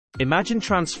Imagine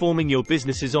transforming your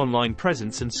business's online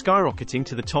presence and skyrocketing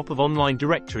to the top of online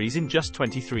directories in just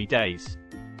 23 days.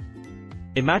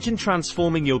 Imagine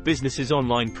transforming your business's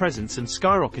online presence and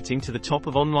skyrocketing to the top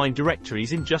of online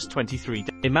directories in just 23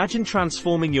 days. Imagine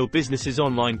transforming your business's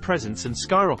online presence and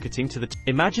skyrocketing to the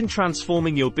Imagine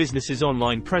transforming your business's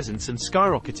online presence and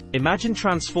skyrocket. Imagine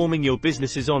transforming your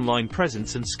business's online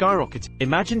presence and skyrocket.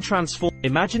 Imagine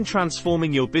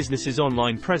transforming your business's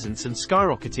online presence and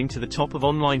skyrocketing to the top of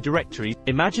online directories.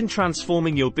 Imagine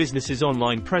transforming your business's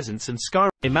online presence and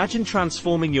Imagine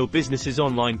transforming your business's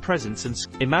online presence and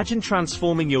Imagine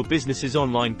transforming your business's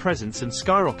online presence and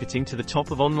skyrocketing to the top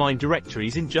of online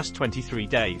directories in just 23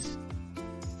 days.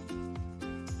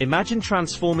 Imagine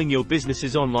transforming your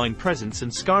business's online presence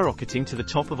and skyrocketing to the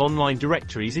top of online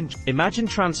directories in Imagine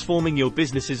transforming your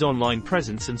business's online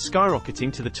presence and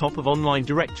skyrocketing to the top of online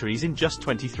directories in just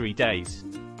 23 days.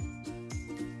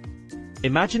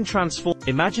 Imagine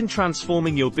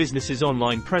transforming your business's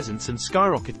online presence and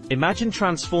Imagine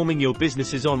transforming your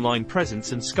business's online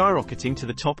presence and skyrocketing to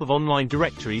the top of online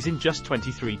directories in just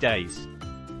 23 days.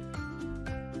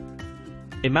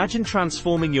 Imagine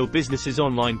transforming your business's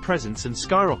online presence and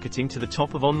skyrocketing to the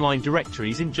top of online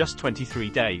directories in just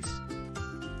 23 days.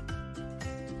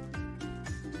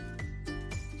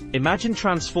 Imagine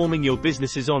transforming your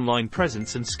business's online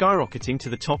presence and skyrocketing to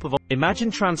the top of Imagine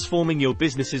transforming your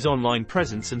business's online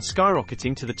presence and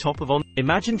skyrocketing to the top of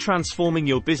Imagine transforming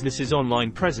your business's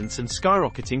online presence and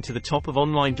skyrocketing to the top of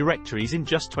online directories in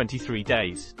just 23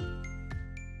 days.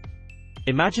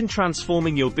 Imagine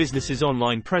transforming your business's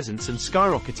online presence and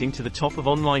skyrocketing to the top of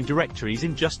online directories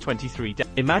in just 23 days.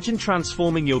 Imagine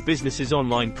transforming your business's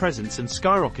online presence and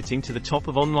skyrocketing to the top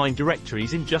of online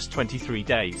directories in just 23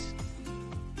 days.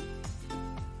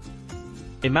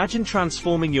 Imagine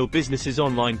transforming your business's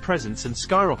online presence and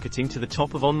skyrocketing to the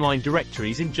top of online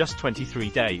directories in just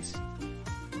 23 days.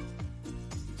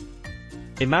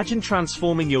 Imagine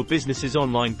transforming your business's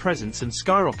online presence and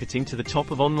skyrocketing to the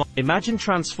top of online. Imagine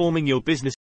transforming your business